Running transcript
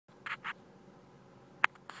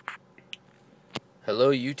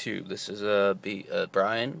Hello YouTube, this is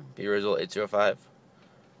Brian, BRizzle805.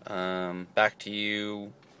 Back to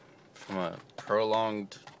you from a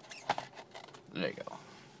prolonged... There you go.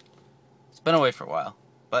 It's been away for a while,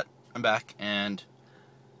 but I'm back and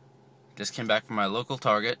just came back from my local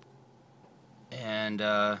Target and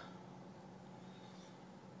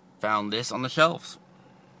found this on the shelves.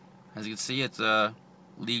 As you can see, it's a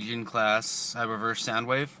Legion class high-reverse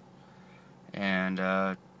Soundwave,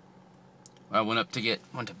 and when I went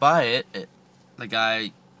to buy it, the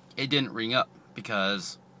guy, it didn't ring up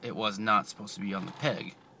because it was not supposed to be on the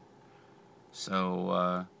peg.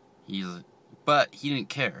 So but he didn't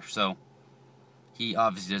care. So he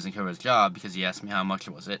obviously doesn't care about his job because he asked me how much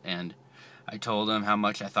was it, and I told him how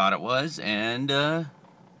much I thought it was, and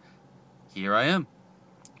here I am.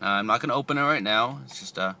 I'm not gonna open it right now. It's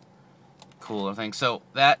just a cool thing. So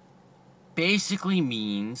that basically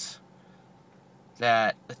means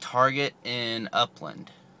that the Target in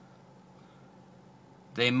Upland,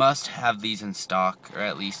 they must have these in stock, or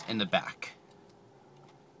at least in the back.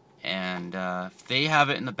 And if they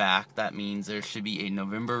have it in the back, that means there should be a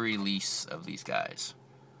November release of these guys.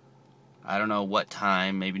 I don't know what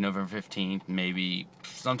time, maybe November 15th, maybe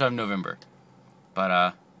sometime November.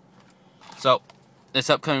 But so this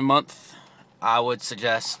upcoming month, I would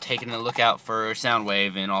suggest taking a look out for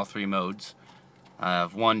Soundwave in all three modes. I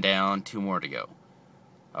have one down, two more to go.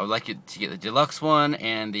 I would like you to get the deluxe one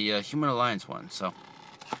and the Human Alliance one. So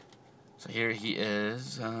here he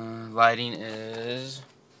is. Lighting is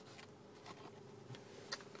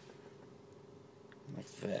like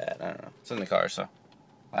that. I don't know. It's in the car, so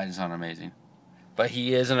lighting's not amazing. But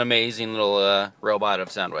he is an amazing little robot of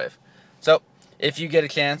Soundwave. So if you get a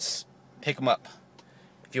chance, pick him up.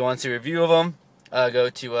 If you want to see a review of them, go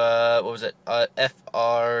to what was it?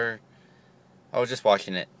 FR. I was just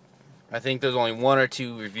watching it. I think there's only one or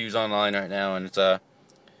two reviews online right now, and it's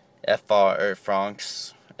FR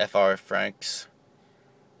Franks,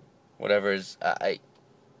 whatever is. I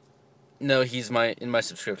know he's in my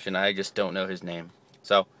subscription. I just don't know his name.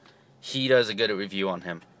 So he does a good review on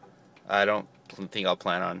him. I don't think I'll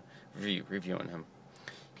plan on reviewing him.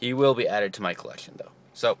 He will be added to my collection though.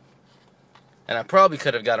 So, and I probably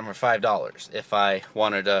could have got him for $5 if I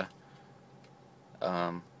wanted to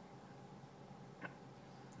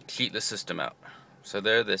cheat the system out. So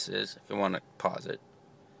there this is, if you want to pause it.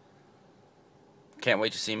 Can't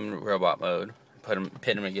wait to see him in robot mode.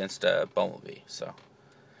 Pit him against Bumblebee. So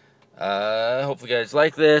hopefully you guys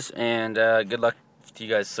like this, and good luck to you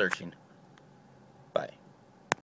guys searching.